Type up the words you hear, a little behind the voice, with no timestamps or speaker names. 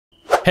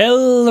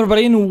Hello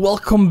everybody and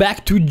welcome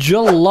back to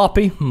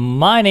Jalopy.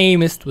 My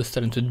name is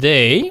Twisted and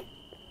today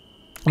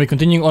we're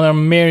continuing on our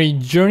merry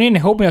journey and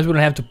hoping that we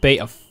don't have to pay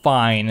a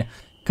fine.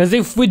 Because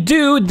if we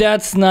do,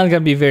 that's not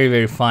gonna be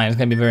very fine. It's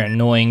gonna be very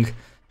annoying.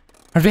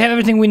 If we have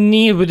everything we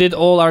need, we did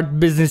all our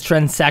business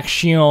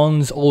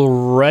transactions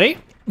already.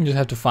 You just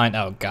have to find,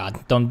 oh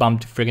god, don't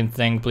bump the freaking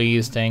thing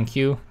please, thank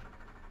you.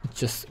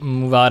 Just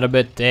move out a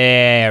bit,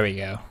 there we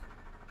go.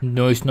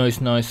 Nice.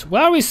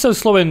 Why are we so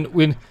slow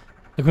when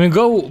we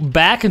go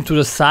back into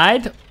the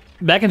side,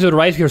 back into the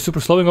right we are super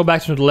slow, and go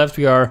back to the left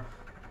we are...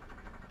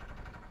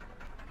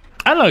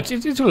 I don't know,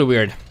 it's really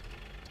weird.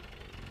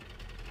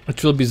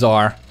 It's really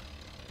bizarre.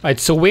 Right,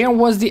 so where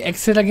was the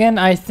exit again?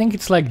 I think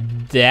it's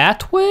like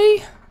that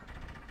way?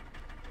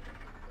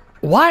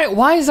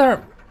 Why is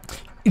our...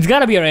 It's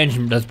gotta be our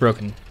engine that's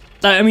broken.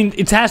 I mean,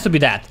 it has to be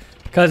that.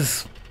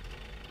 Because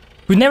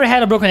we never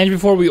had a broken engine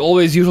before, we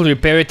always usually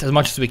repair it as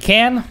much as we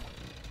can.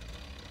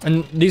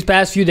 And these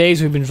past few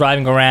days we've been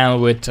driving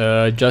around with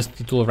just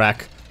the tool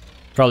rack.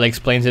 Probably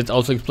explains it.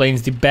 Also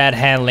explains the bad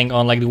handling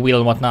on like the wheel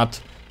and whatnot.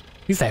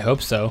 At least I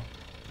hope so.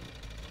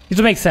 It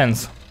would make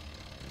sense.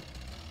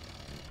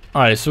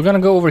 Alright, so we're gonna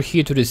go over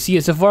here to the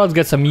CSFR. Let's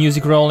get some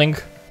music rolling.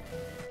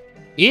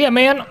 Yeah,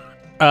 man.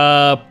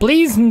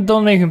 Please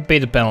don't make him pay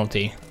the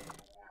penalty.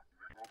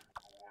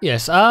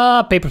 Yes,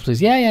 papers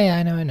please. Yeah,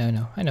 I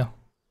know.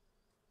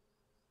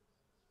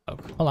 Oh,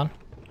 hold on.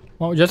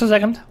 Well, just a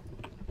second.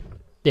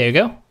 There you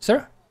go,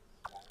 sir.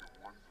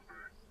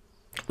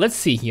 Let's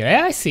see here.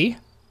 Yeah, I see.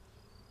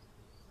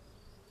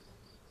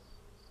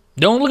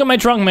 Don't look at my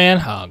trunk,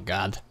 man. Oh,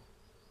 God.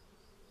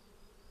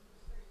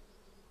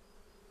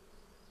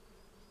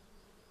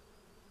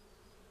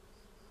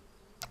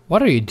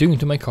 What are you doing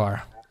to my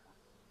car?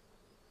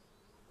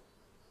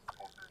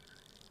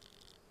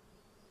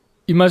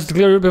 You must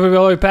clear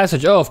your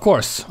passage. Oh, of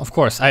course.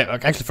 I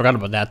actually forgot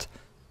about that.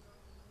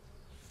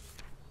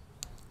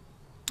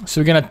 So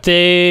we're gonna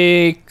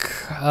take,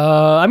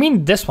 I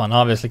mean this one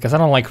obviously, because I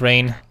don't like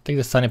rain. Take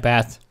the sunny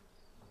path.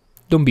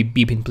 Don't be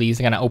beeping please,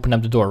 I'm gonna open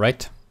up the door,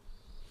 right?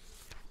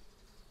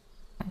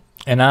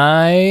 And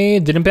I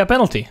didn't pay a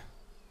penalty.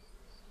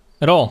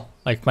 At all,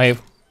 like my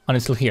money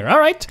is still here.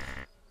 Alright,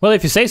 well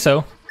if you say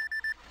so.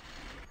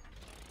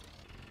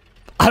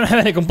 I don't have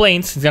any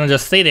complaints, it's gonna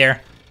just stay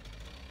there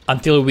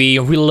until we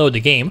reload the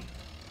game.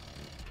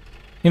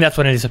 And that's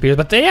when it disappears,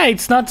 but yeah,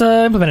 it's not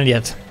implemented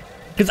yet.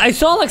 Because I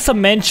saw like some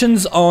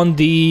mentions on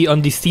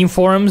the Steam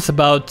forums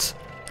about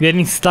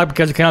getting stuck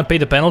because you cannot pay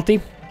the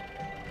penalty.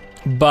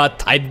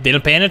 But I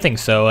didn't pay anything,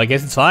 so I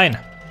guess it's fine.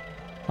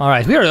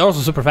 Alright, we are also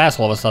super fast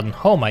all of a sudden.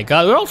 Oh my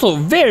god, we're also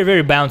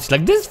very bouncy.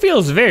 Like, this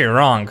feels very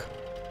wrong.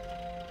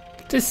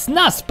 This is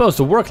not supposed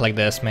to work like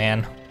this,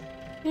 man.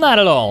 Not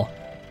at all.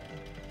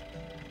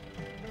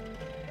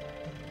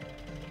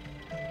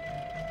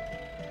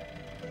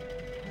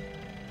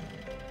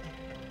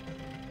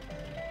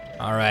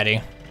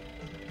 Alrighty.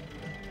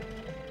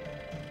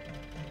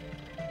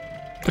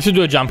 We should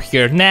do a jump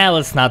here. Nah,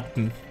 let's not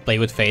play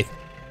with faith.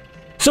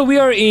 So we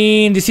are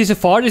in the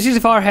CSFR. The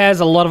CSFR has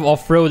a lot of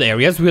off-road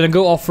areas. We're gonna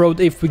go off-road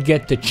if we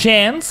get the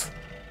chance.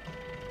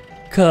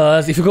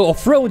 Cause if you go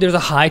off-road, there's a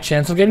high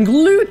chance of getting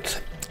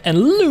loot. And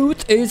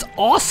loot is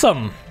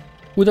awesome.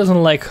 Who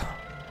doesn't like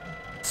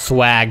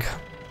swag?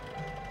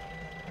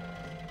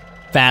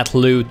 Fat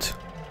loot.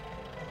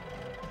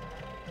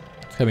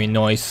 It's gonna be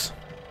nice.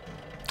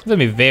 It's gonna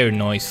be very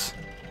nice.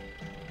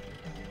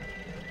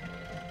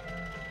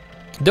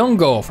 Don't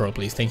go off-road,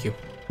 please. Thank you.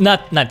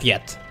 Not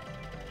yet.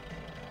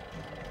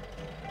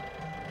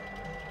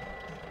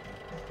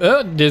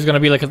 Oh, there's gonna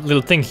be like a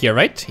little thing here,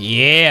 right?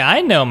 Yeah, I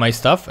know my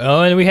stuff.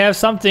 Oh, and we have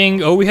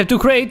something. Oh, we have 2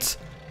 crates.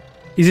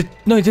 Is it?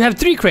 No, you have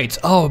 3 crates.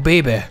 Oh,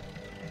 baby.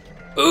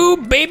 Oh,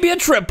 baby, a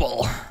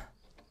triple.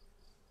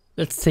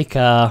 Let's take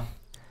a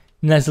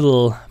nice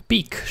little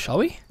peek, shall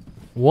we?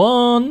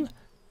 1,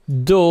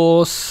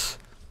 2,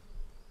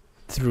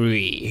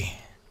 3.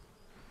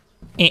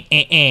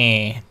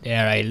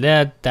 Alright,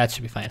 that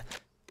should be fine.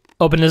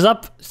 Open this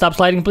up. Stop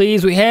sliding,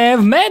 please. We have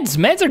meds.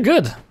 Meds are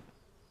good.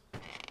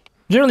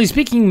 Generally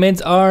speaking,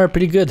 meds are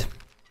pretty good.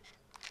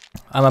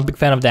 I'm a big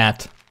fan of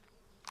that.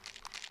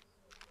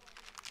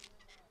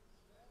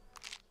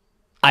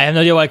 I have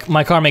no idea why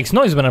my car makes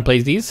noise when I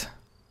place these.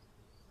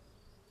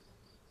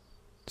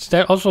 Does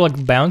that also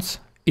like bounce?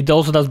 It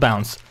also does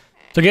bounce.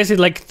 So I guess it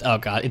like, oh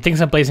god, it thinks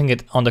I'm placing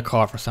it on the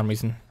car for some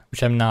reason,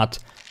 which I'm not.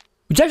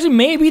 Which actually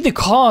may be the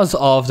cause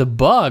of the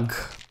bug.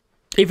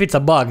 If it's a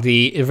bug,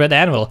 the red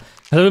anvil.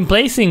 I've been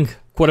placing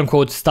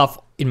quote-unquote stuff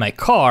in my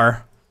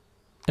car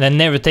and I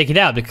never take it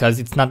out because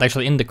it's not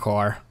actually in the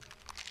car.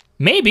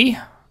 Maybe.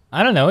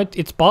 I don't know.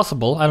 It's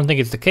possible. I don't think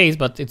it's the case,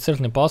 but it's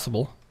certainly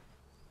possible.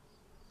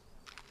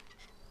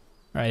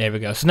 Alright, there we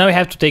go. So now we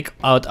have to take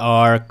out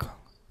our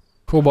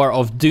crowbar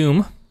of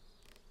doom.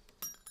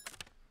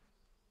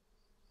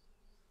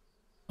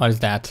 What is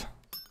that?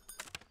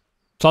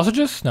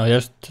 Sausages? No,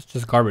 there's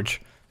just garbage.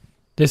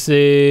 This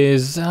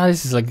is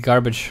like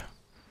garbage.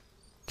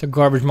 It's a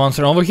garbage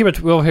monster. Over here we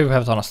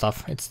have a ton of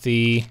stuff. It's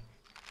the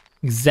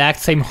Exact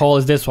same hole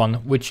as this one,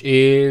 which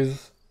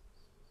is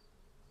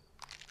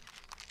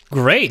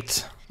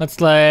great.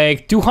 That's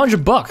like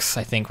 200 bucks,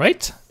 I think,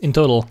 right? In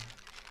total.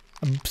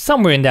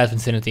 Somewhere in that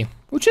vicinity.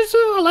 Which is,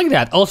 I like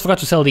that. Also forgot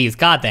to sell these.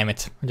 God damn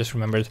it. I just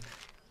remembered.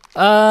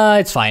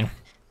 It's fine.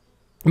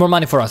 More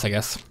money for us, I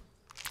guess.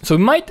 So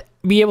we might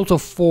be able to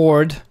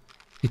afford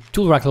the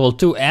tool rack level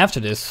 2 after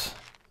this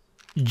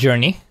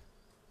journey.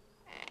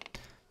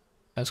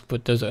 Let's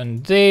put those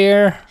in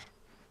there.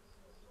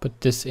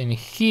 Put this in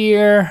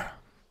here.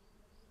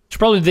 Should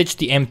probably ditch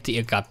the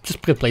empty. God,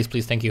 just put a place,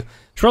 please. Thank you.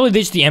 Should probably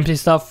ditch the empty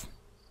stuff.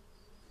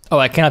 Oh,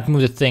 I cannot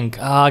move the thing.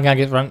 Ah, I gotta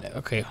get run.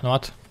 Okay, you know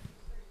what?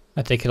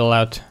 I take it all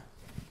out.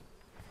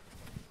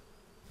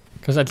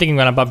 Because I think I'm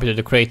gonna bump into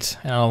the crate,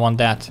 and I don't want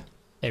that.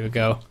 There we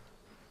go.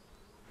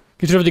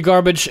 Get rid of the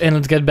garbage, and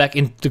let's get back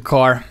into the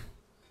car.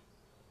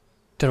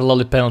 To a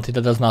lovely penalty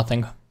that does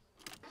nothing.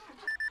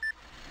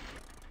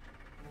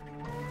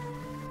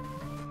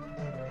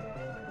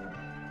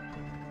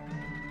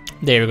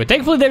 There we go.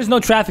 Thankfully, there's no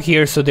traffic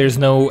here, so there's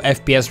no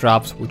FPS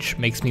drops, which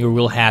makes me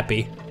real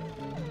happy.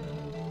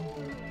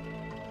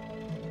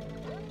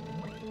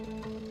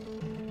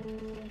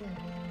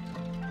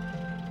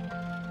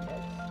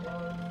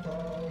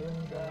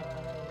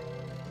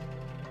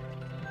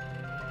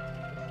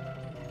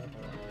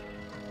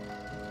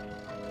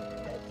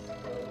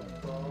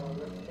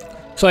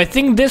 So I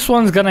think this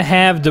one's gonna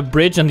have the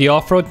bridge and the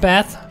off-road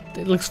path.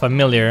 It looks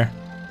familiar.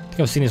 I think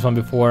I've seen this one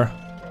before.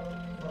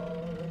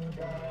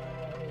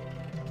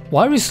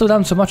 Why are we slow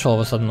down so much all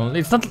of a sudden?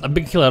 It's not a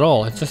big hill at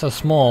all. It's just a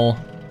small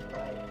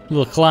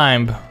little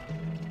climb.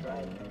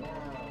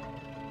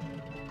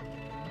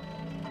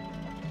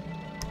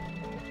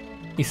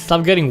 Is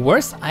stuff getting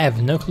worse? I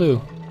have no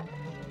clue.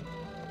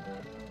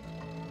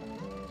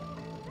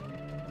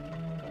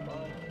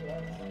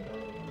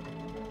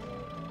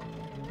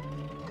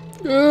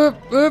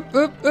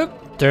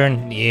 Up.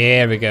 Turn.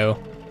 There we go.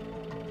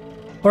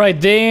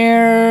 Alright,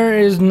 there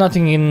is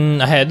nothing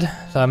in ahead.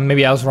 So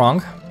maybe I was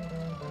wrong.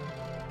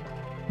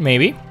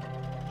 Maybe.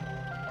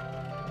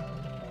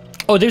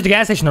 Oh, there's the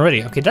gas station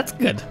already. Okay, that's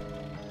good.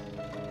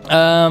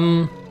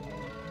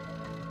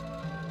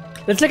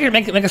 Let's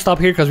make a stop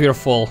here because we are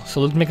full.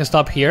 So let's make a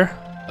stop here.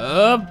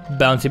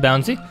 Bouncy,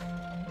 bouncy.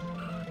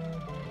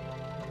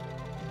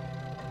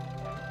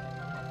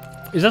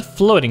 Is that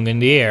floating in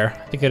the air?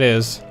 I think it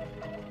is.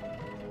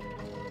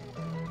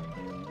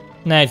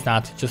 Nah, it's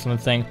not. It's just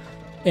another thing.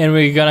 And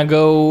we're gonna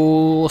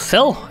go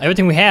sell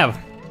everything we have.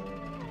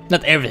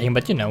 Not everything,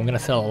 but you know, we're gonna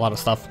sell a lot of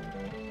stuff.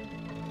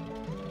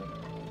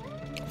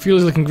 Fuel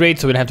is looking great,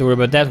 so we don't have to worry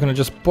about that. We're gonna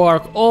just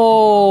park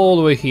all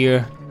the way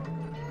here.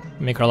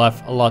 Make our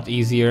life a lot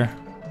easier.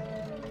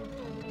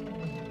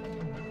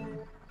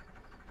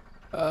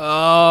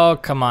 Oh,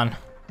 come on.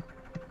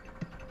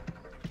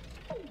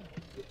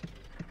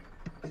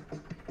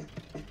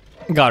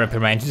 God, repair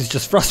man, this is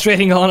just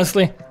frustrating,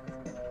 honestly.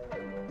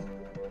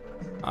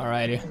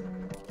 Alrighty.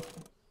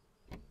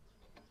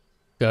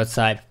 Go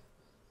outside.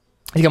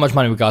 See how much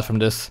money we got from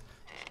this.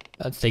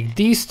 Let's take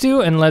these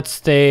two and let's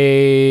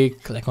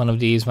take like one of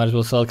these. Might as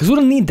well sell because we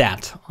don't need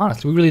that.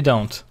 Honestly, we really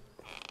don't.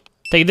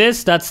 Take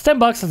this. That's 10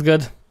 bucks. That's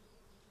good.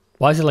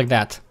 Why is it like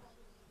that?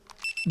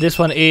 This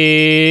one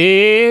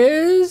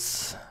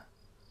is.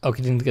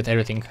 Okay, didn't get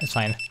everything. It's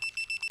fine.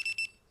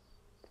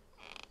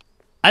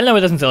 I know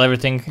it doesn't sell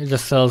everything. It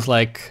just sells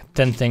like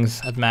 10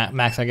 things at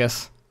max, I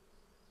guess.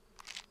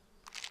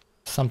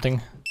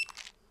 Something.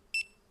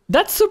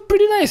 That's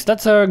pretty nice.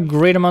 That's a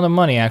great amount of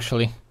money,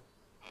 actually.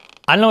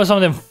 I know some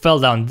of them fell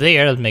down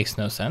there. That makes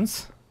no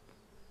sense.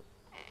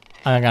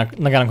 I'm not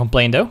gonna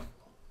complain though.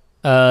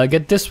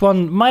 Get this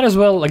one. Might as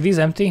well. Like these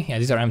empty. Yeah,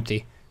 these are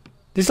empty.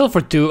 They sell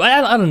for 2.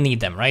 I don't need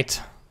them, right?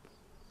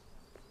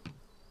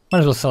 Might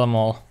as well sell them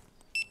all.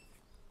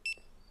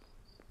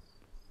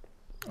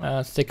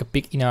 Let's take a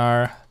peek in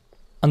our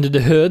under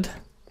the hood.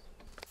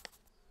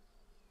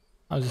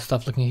 How's the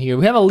stuff looking here?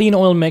 We have a lean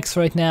oil mix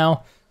right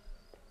now.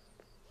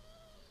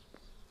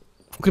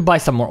 We could buy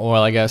some more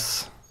oil, I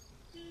guess.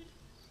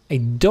 I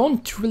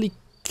don't really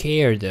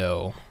care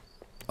though.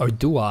 Or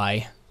do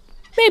I?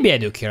 Maybe I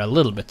do care a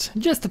little bit.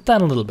 Just a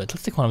tiny little bit.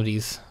 Let's take one of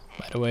these,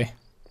 by the way.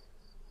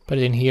 Put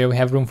it in here. We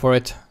have room for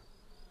it.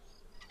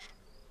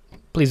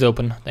 Please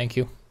open. Thank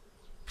you.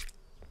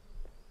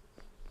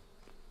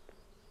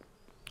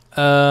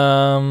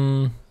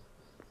 I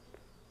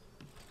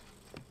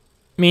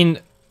mean,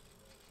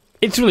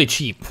 it's really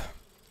cheap.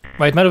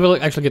 Right, might as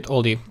well actually get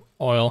all the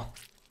oil.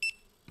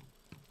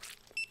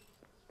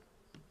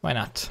 Why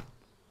not?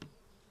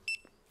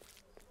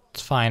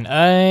 It's fine.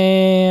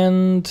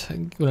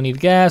 And we don't need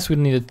gas, we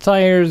don't need the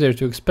tires, they're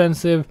too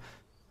expensive.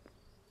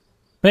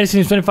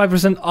 Medicine is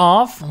 25%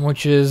 off,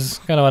 which is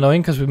kind of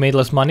annoying because we made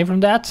less money from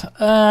that.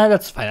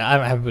 That's fine.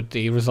 I'm happy with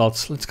the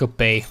results. Let's go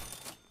pay.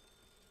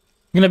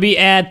 Gonna be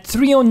at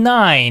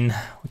 309,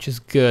 which is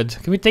good.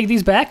 Can we take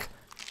these back?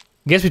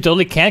 Guess we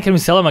totally can. Can we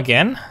sell them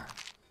again?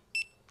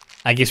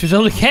 I guess we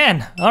totally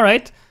can. All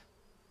right.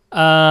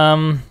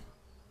 I'll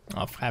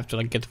have to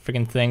like get the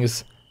freaking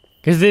things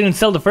because they didn't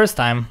sell the first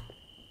time,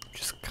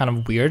 which is kind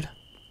of weird.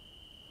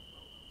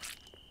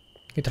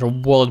 Get our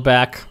wallet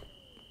back.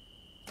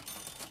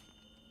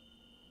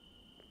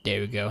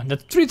 There we go.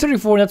 That's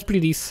 334, that's pretty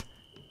decent.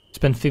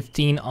 Spend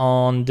 15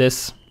 on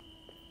this.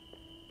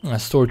 I'll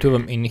store 2 of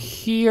them in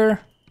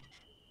here.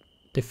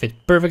 They fit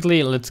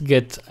perfectly. Let's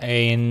get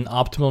an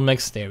optimal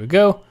mix. There we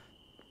go.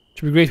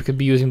 Should be great. We could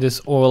be using this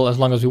oil as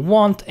long as we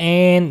want,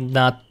 and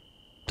not.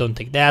 Don't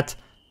take that.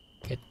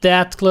 Get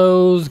that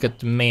closed. Get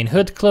the main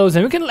hood closed,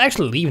 and we can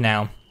actually leave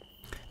now.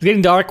 It's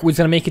getting dark, which is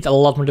gonna make it a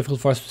lot more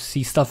difficult for us to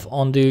see stuff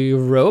on the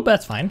road. But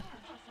that's fine.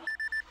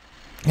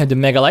 We have the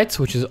mega lights,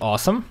 which is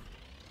awesome.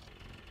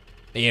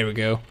 There we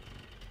go.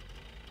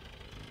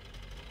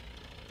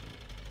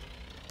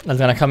 That's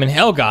gonna come in.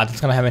 Oh god,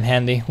 it's gonna have it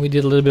handy. We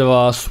did a little bit of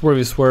a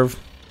swervy swerve.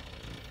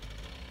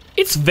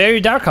 It's very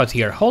dark out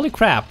here. Holy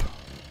crap.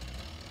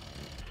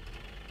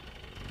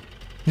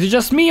 Is it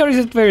just me or is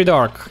it very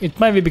dark? It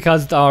might be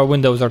because our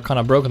windows are kind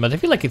of broken, but I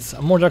feel like it's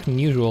more dark than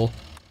usual.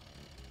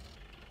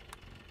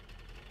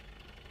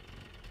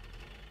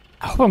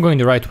 I hope I'm going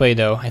the right way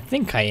though. I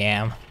think I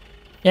am.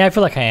 Yeah, I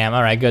feel like I am.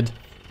 Alright, good.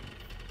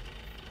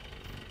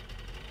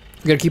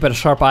 We gotta keep a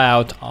sharp eye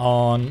out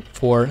on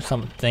for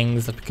some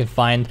things that we can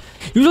find.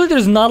 Usually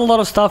there's not a lot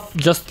of stuff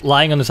just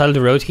lying on the side of the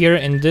road here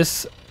in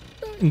this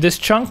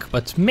chunk,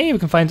 but maybe we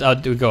can find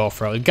out. We go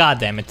off-road. God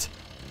damn it.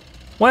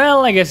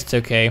 Well, I guess it's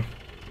okay.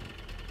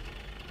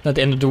 Not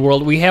the end of the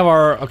world. We have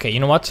our. Okay, you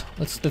know what?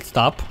 Let's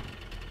stop. A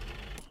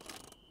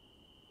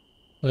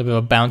little bit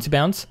of a bouncy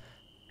bounce.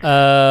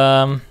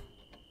 Gotta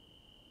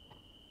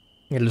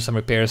do some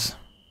repairs.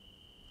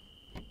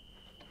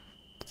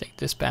 Take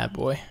this bad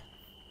boy.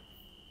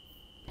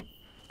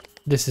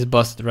 This is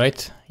busted,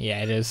 right?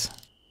 Yeah, it is.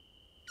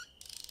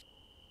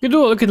 You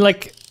do look at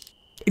like,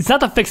 it's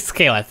not a fixed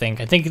scale. I think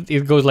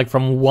it goes like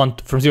from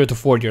 0 to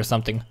 40 or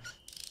something.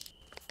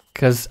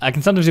 Because I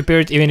can sometimes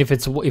repair it even if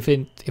it's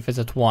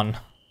at 1.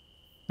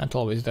 Not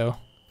always though.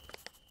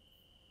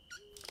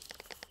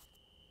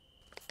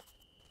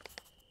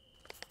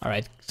 All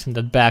right, send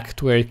that back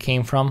to where it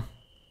came from.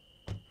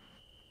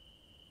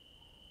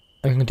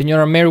 We can continue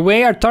our merry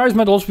way. Our tires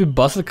might also be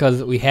busted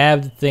because we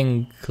have the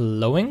thing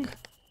glowing.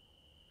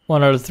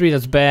 1 out of 3,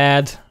 that's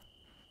bad.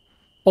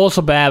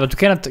 Also bad, but we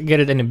cannot get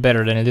it any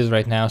better than it is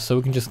right now, so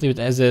we can just leave it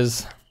as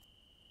is.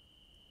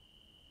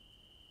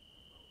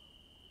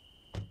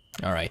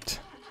 Alright.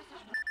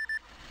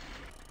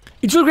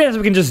 It's so great that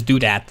we can just do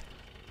that.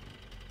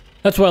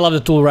 That's why I love the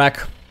tool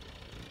rack.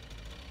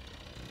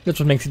 That's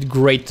what makes it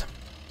great,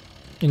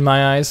 in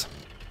my eyes.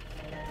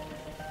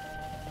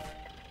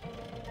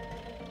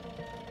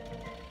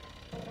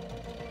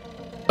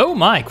 Oh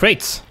my,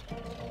 crates!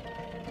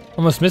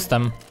 Almost missed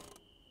them.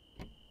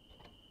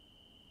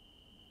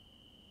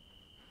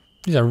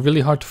 These are really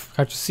hard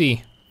to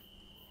see.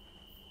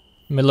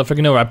 Middle of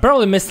freaking nowhere. I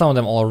probably missed some of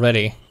them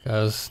already,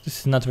 because this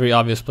is not a very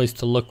obvious place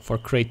to look for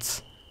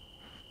crates.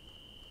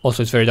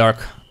 Also, it's very dark.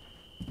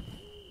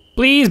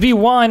 Please be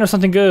wine or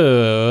something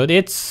good.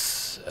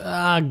 It's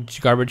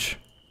garbage,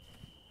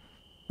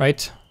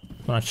 right?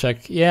 Wanna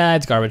check? Yeah,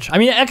 it's garbage. I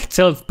mean, I could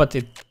sell it, but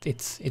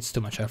it's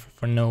too much effort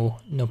for no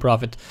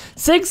profit.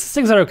 Six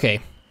are okay.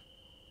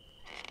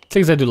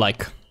 6 I do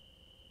like.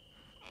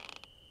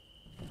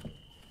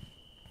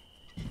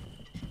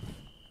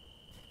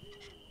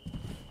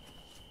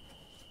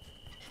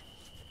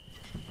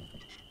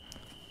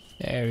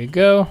 There we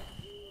go.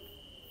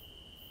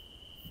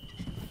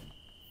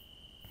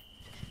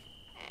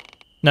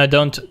 No,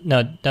 don't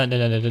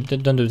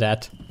do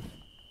that.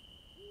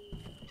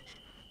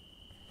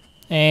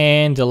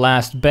 And the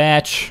last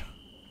batch.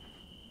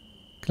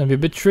 Gonna be a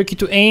bit tricky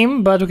to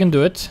aim, but we can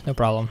do it. No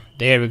problem.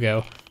 There we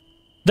go.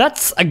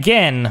 That's,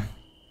 again,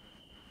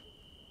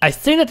 I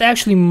think that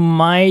actually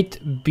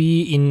might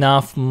be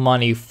enough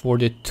money for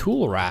the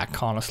tool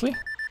rack, honestly.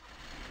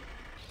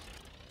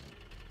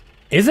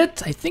 Is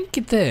it? I think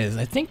it is.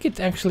 I think it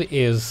actually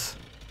is.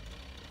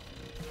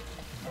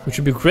 Which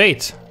would be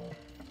great.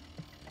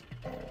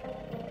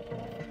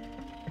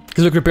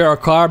 Because we could repair our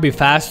car, be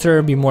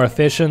faster, be more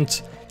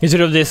efficient.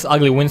 Instead of this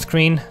ugly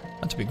windscreen.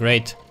 That would be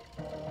great.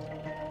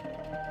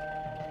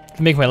 It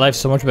would make my life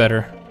so much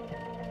better.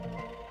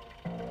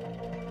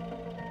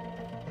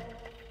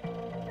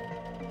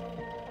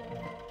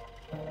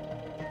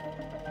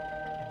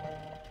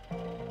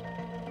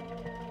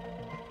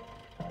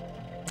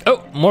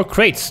 Oh, more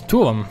crates.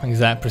 2 of them,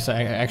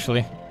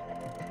 actually.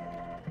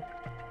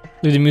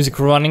 Leave the music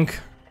running,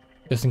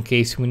 just in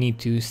case we need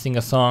to sing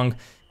a song.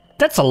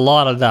 That's a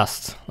lot of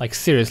dust. Like,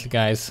 seriously,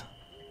 guys.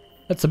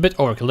 That's a bit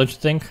overkill, don't you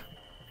think?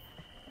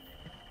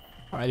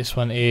 Alright, this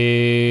one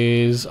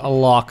is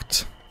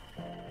locked.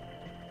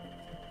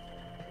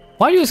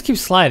 Why do you just keep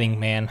sliding,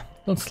 man?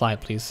 Don't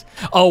slide, please.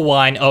 Oh,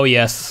 wine. Oh,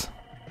 yes.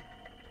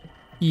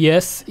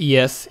 Yes,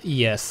 yes,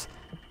 yes.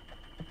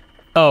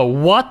 Oh,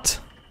 what?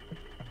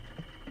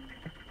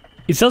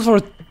 It sells for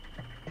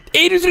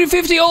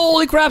 83.50.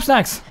 Holy crap,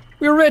 snacks!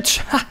 We're rich.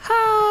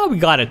 Haha, we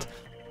got it.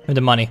 We have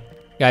the money,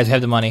 guys. We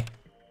have the money.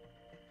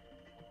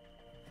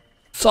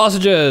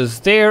 Sausages,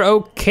 they're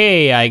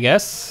okay, I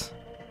guess.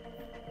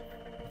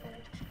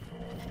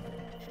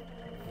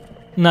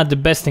 Not the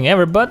best thing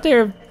ever, but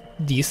they're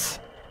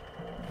decent.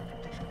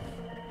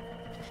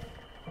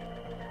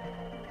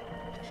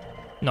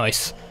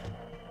 Nice.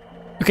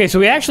 Okay, so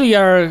we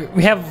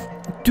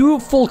have 2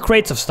 full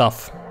crates of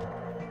stuff,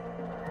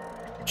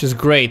 which is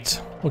great.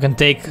 We can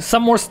take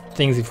some more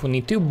things if we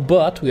need to,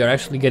 but we are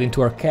actually getting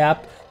to our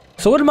cap.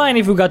 So wouldn't mind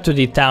if we got to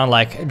the town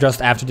like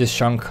just after this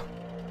chunk.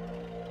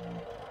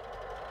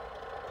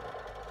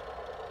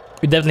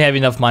 We definitely have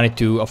enough money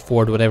to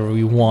afford whatever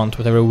we want,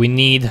 whatever we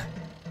need.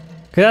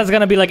 Cause that's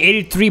gonna be like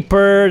 83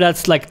 per,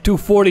 that's like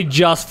 240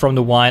 just from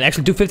the wine.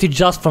 Actually 250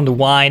 just from the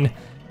wine.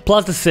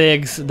 Plus the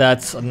cigs,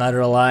 that's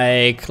another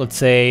like, let's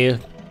say,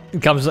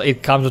 it comes up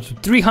to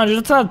 300,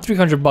 that's not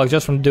 300 bucks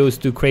just from those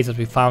 2 crates that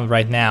we found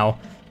right now.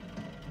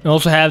 We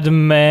also have the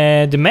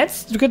meds,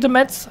 did we get the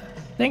meds? I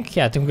think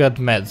we got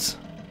the meds.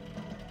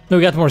 No,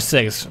 we got more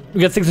cigs.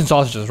 We got cigs and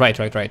sausages, right.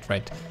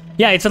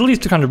 Yeah, it's at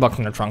least 200 bucks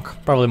in the trunk,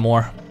 probably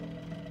more.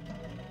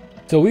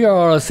 So we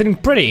are sitting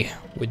pretty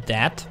with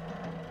that.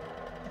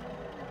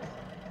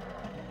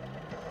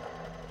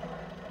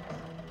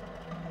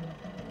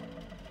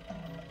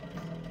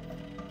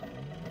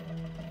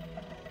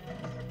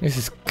 This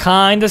is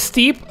kinda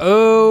steep.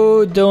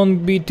 Oh,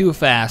 don't be too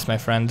fast, my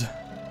friend.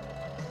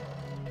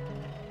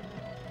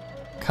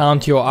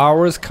 Count your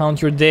hours, count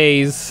your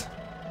days,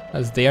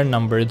 as they are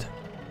numbered.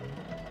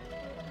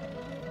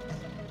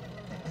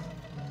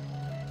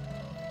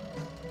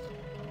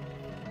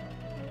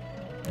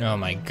 Oh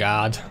my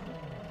god.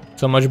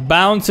 So much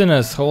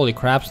bounciness. Holy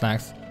crap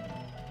snacks.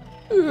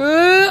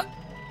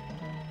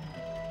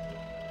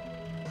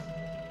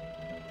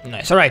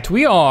 Nice. Alright,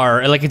 we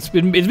are like it's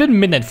been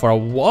midnight for a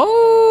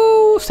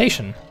whoa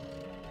station.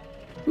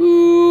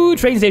 Ooh,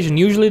 train station.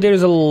 Usually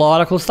there's a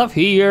lot of cool stuff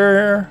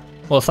here.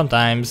 Well,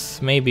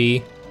 sometimes,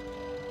 maybe.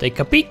 Take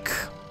a peek.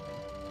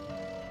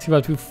 See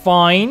what we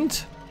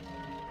find.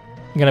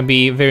 I'm gonna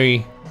be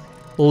very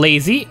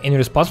lazy and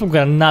irresponsible.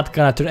 We're not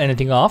gonna turn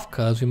anything off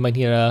because we might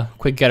need a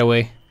quick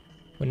getaway.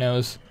 Who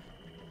knows?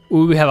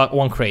 Ooh, we have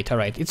one crate.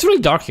 Alright. It's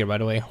really dark here, by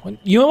the way.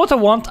 You know what I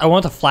want? I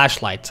want a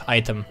flashlight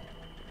item.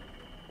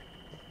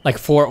 Like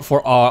for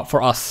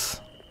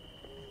us.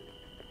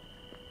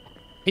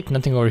 Wait,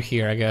 nothing over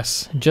here, I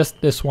guess. Just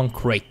this one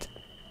crate.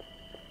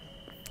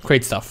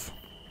 Crate stuff.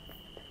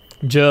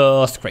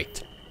 Just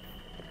crate.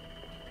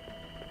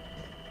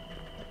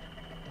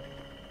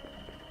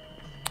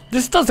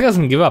 This stuff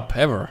doesn't give up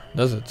ever,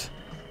 does it?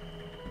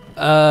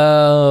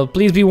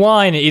 Please be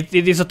wine. It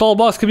is a tall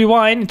box. Could be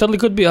wine. It totally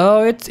could be.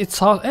 Oh, it's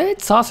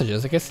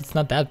sausages. I guess it's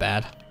not that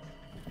bad.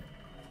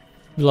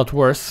 A lot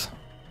worse.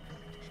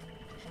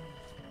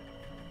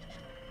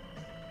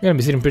 You're gonna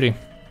be sitting pretty.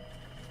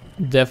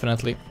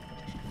 Definitely.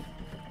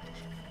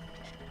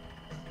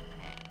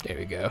 There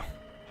we go.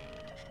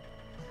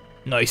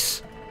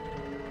 Nice.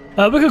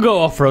 We could go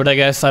off-road, I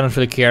guess. I don't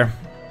really care.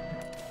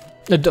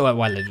 Why did I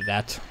do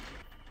that?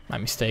 My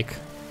mistake.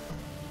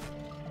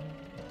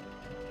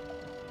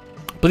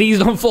 Please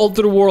don't fall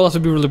to the wall. That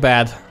would be really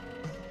bad.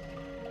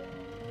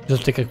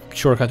 Just take a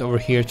shortcut over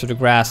here to the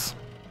grass.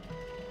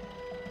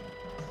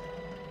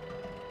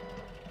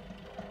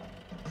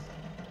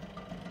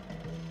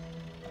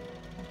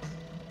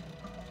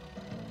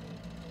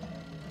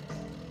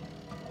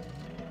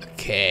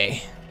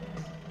 Okay.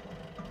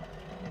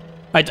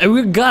 Right,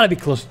 we gotta be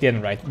close to the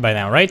end by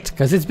now, right?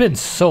 Because it's been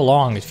so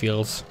long, it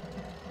feels.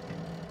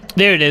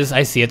 There it is,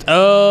 I see it.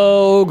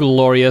 Oh,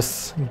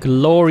 glorious.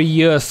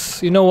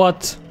 Glorious. You know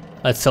what?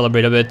 Let's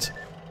celebrate a bit.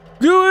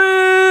 Do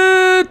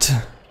it!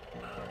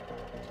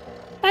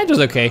 It was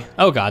okay.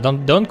 Oh god,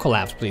 don't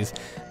collapse, please.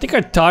 I think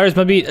our tires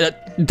might be...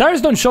 tires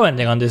don't show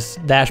anything on this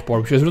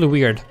dashboard, which is really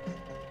weird.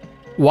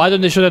 Why don't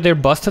they show that they're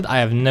busted? I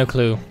have no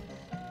clue.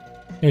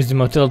 Here's the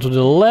motel to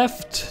the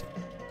left.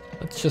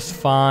 Let's just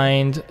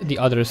find the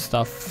other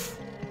stuff.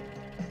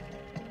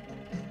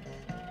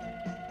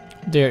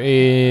 There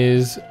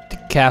is the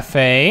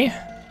cafe.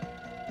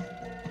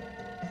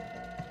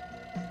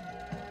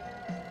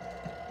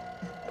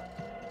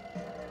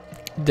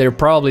 They're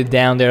probably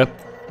down there.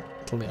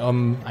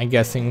 I'm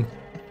guessing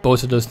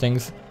both of those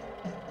things.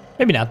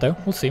 Maybe not though.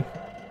 We'll see.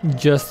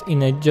 Just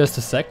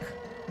a sec.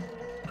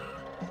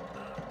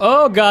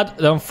 Oh god!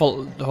 Don't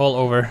fall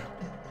over.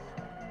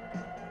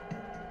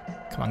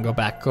 Come on, go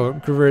back, go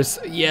reverse.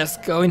 Yes,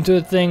 go into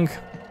the thing.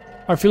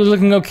 Our fuel is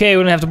looking okay.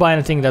 We don't have to buy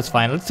anything. That's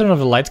fine. Let's turn off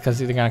the lights because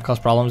they're gonna cause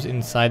problems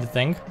inside the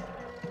thing.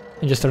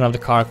 And just turn off the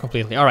car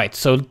completely. All right,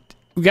 so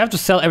we have to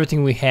sell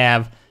everything we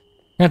have.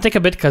 Gonna take a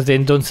bit because they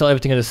don't sell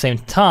everything at the same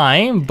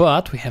time,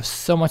 but we have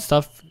so much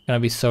stuff. Gonna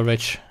be so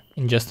rich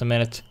in just a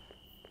minute.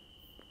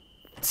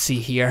 Let's see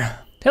here.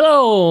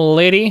 Hello,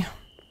 lady.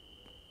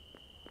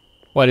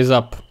 What is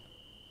up?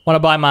 Wanna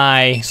buy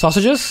my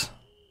sausages?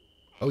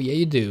 Oh yeah,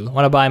 you do.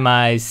 Wanna buy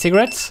my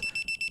cigarettes?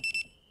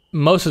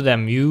 Most of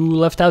them. You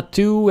left out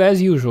 2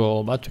 as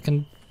usual, but we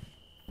can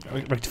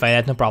rectify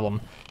that, no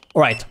problem.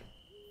 Alright.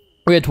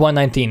 We're at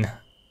 119.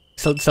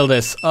 Sell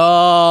this.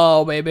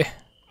 Oh, baby.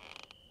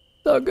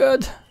 So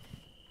good.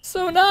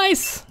 So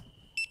nice.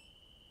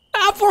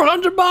 Yeah,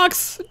 400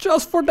 bucks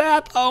just for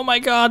that. Oh my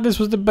god, this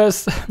was the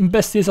best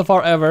deal so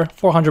far ever.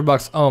 400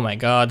 bucks. Oh my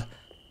god.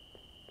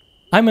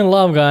 I'm in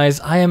love, guys.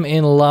 I am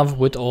in love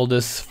with all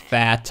this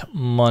fat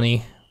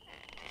money.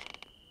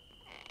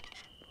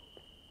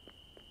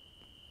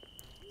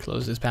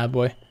 Close this bad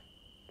boy.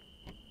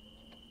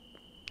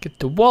 Get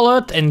the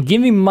wallet and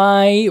give me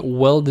my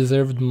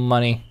well-deserved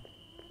money.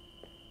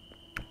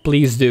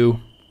 Please do.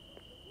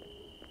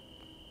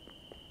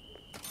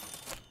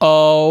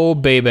 Oh,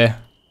 baby.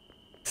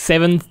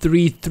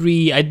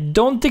 733. I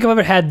don't think I've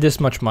ever had this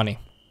much money.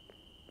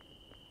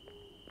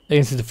 I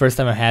think this is the first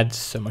time I had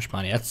so much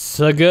money. That's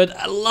so good.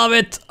 I love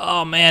it.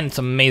 Oh man, it's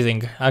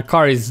amazing. Our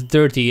car is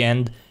dirty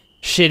and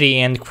shitty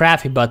and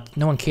crappy, but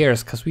no one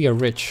cares because we are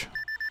rich.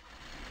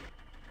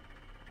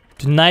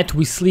 Tonight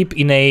we sleep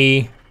in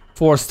a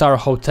 4-star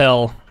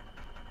hotel.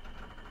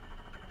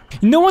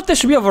 You know what? There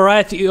should be a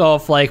variety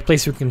of like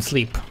places you can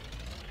sleep.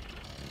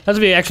 That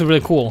would be actually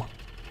really cool.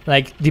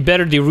 Like the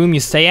better the room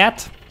you stay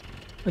at,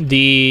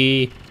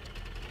 you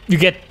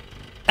get.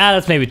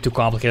 That's maybe too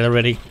complicated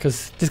already,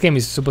 because this game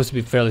is supposed to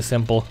be fairly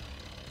simple.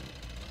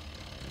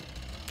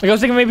 Like I was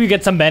thinking maybe you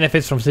get some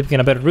benefits from sleeping in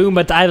a better room,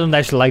 but I don't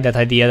actually like that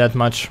idea that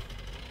much.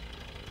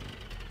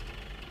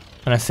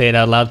 When I say it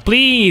out loud,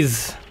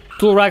 please!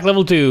 Tool rack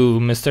level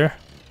 2, mister.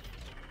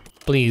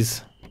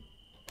 Please.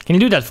 Can you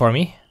do that for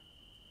me?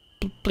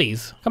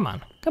 Please. Come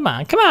on. Come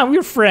on. Come on,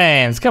 we're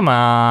friends. Come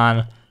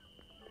on.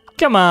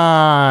 Come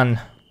on.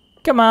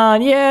 Come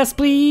on. Yes,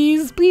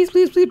 please. Please,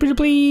 please, please, pretty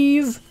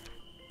please.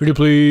 Pretty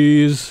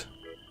please.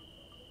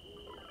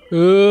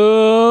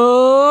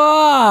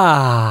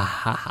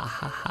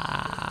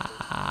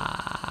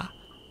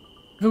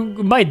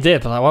 Buy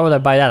dip. Why would I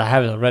buy that? I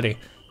have it already.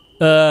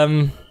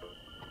 I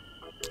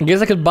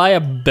guess I could buy a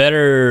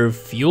better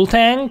fuel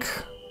tank,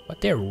 but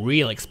they're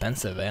real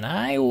expensive, and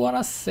I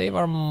wanna save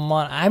our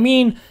money. I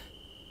mean,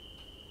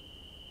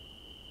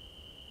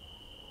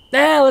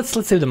 let's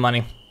save the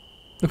money.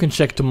 We can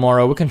check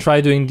tomorrow. We can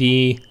try doing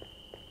the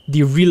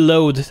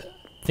reload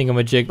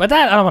thingamajig, but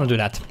I don't want to do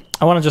that.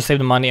 I want to just save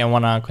the money. I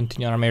want to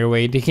continue on our merry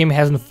way. The game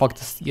hasn't fucked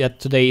us yet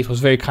today. It was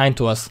very kind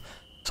to us,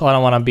 so I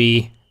don't want to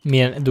be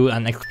me and do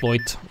an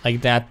exploit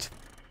like that.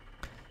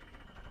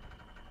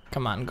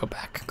 Come on, go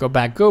back, go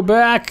back, go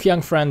back,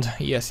 young friend.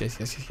 Yes, yes,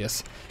 yes, yes,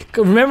 yes.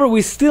 Remember,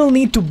 we still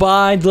need to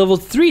buy the level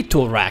 3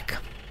 tool rack.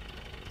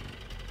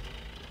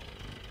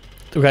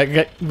 We gotta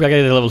get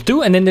the level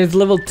 2, and then there's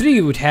level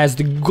 3, which has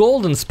the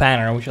golden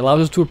spanner, which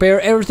allows us to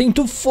repair everything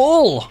to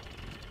full.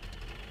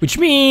 Which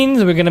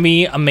means we're gonna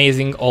be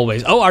amazing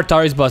always. Oh, our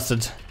tyre is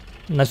busted.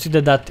 And I see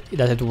that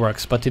it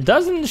works, but it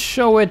doesn't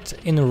show it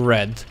in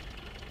red.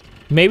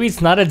 Maybe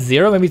it's not at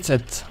 0, maybe it's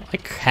at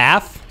like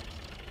half.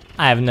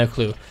 I have no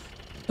clue.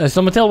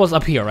 So Mattel was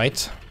up here,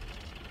 right?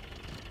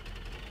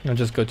 I'll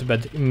just go to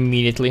bed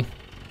immediately.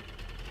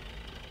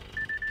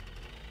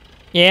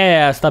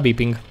 Yeah, stop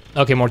beeping.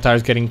 Okay, more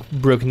tires getting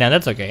broken down.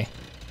 That's okay.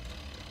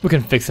 We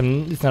can fix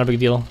them. It's not a big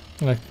deal.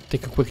 I'm gonna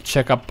take a quick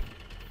checkup.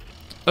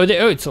 Oh,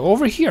 it's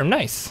over here.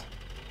 Nice.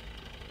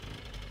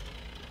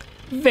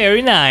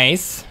 Very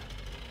nice.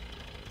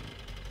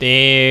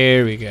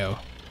 There we go.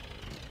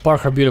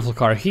 Park our beautiful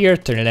car here.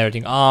 Turn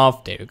everything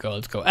off. There we go.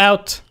 Let's go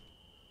out.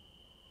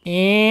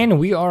 And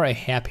we are a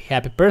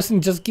happy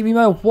person. Just give me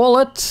my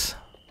wallet.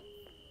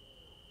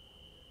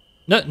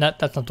 No,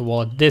 that's not the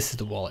wallet. This is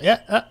the wallet.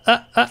 Yeah,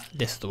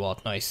 this is the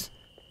wallet. Nice.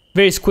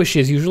 Very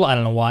squishy as usual. I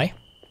don't know why.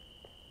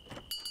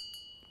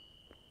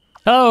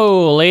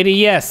 Oh, lady,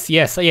 yes,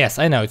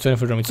 I know, it's waiting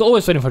for the room. It's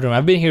always waiting for the room.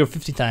 I've been here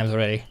 50 times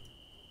already.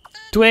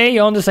 2A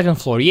on the 2nd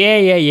floor.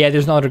 Yeah,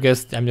 there's no other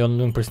guest. I'm the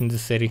only person in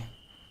this city.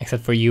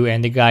 Except for you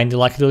and the guy in the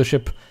Laika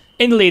dealership.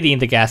 And the lady in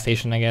the gas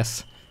station, I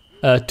guess.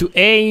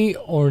 2A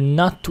or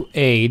not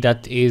 2A,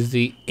 that is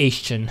the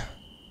Asian.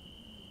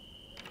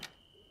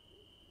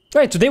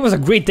 Alright, today was a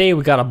great day.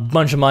 We got a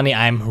bunch of money.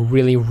 I'm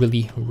really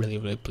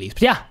pleased.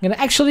 But yeah, I'm gonna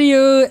actually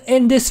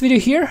end this video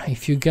here.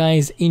 If you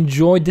guys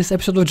enjoyed this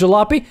episode of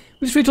Jalopy,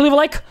 feel free to leave a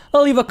like,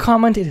 leave a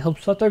comment. It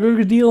helps out a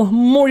good deal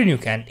more than you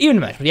can, even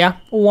imagine. But yeah,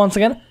 once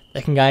again,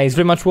 thank you guys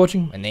very much for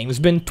watching. My name has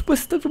been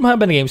Twisted from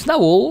Hub Games. Now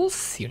we'll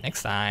see you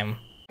next time.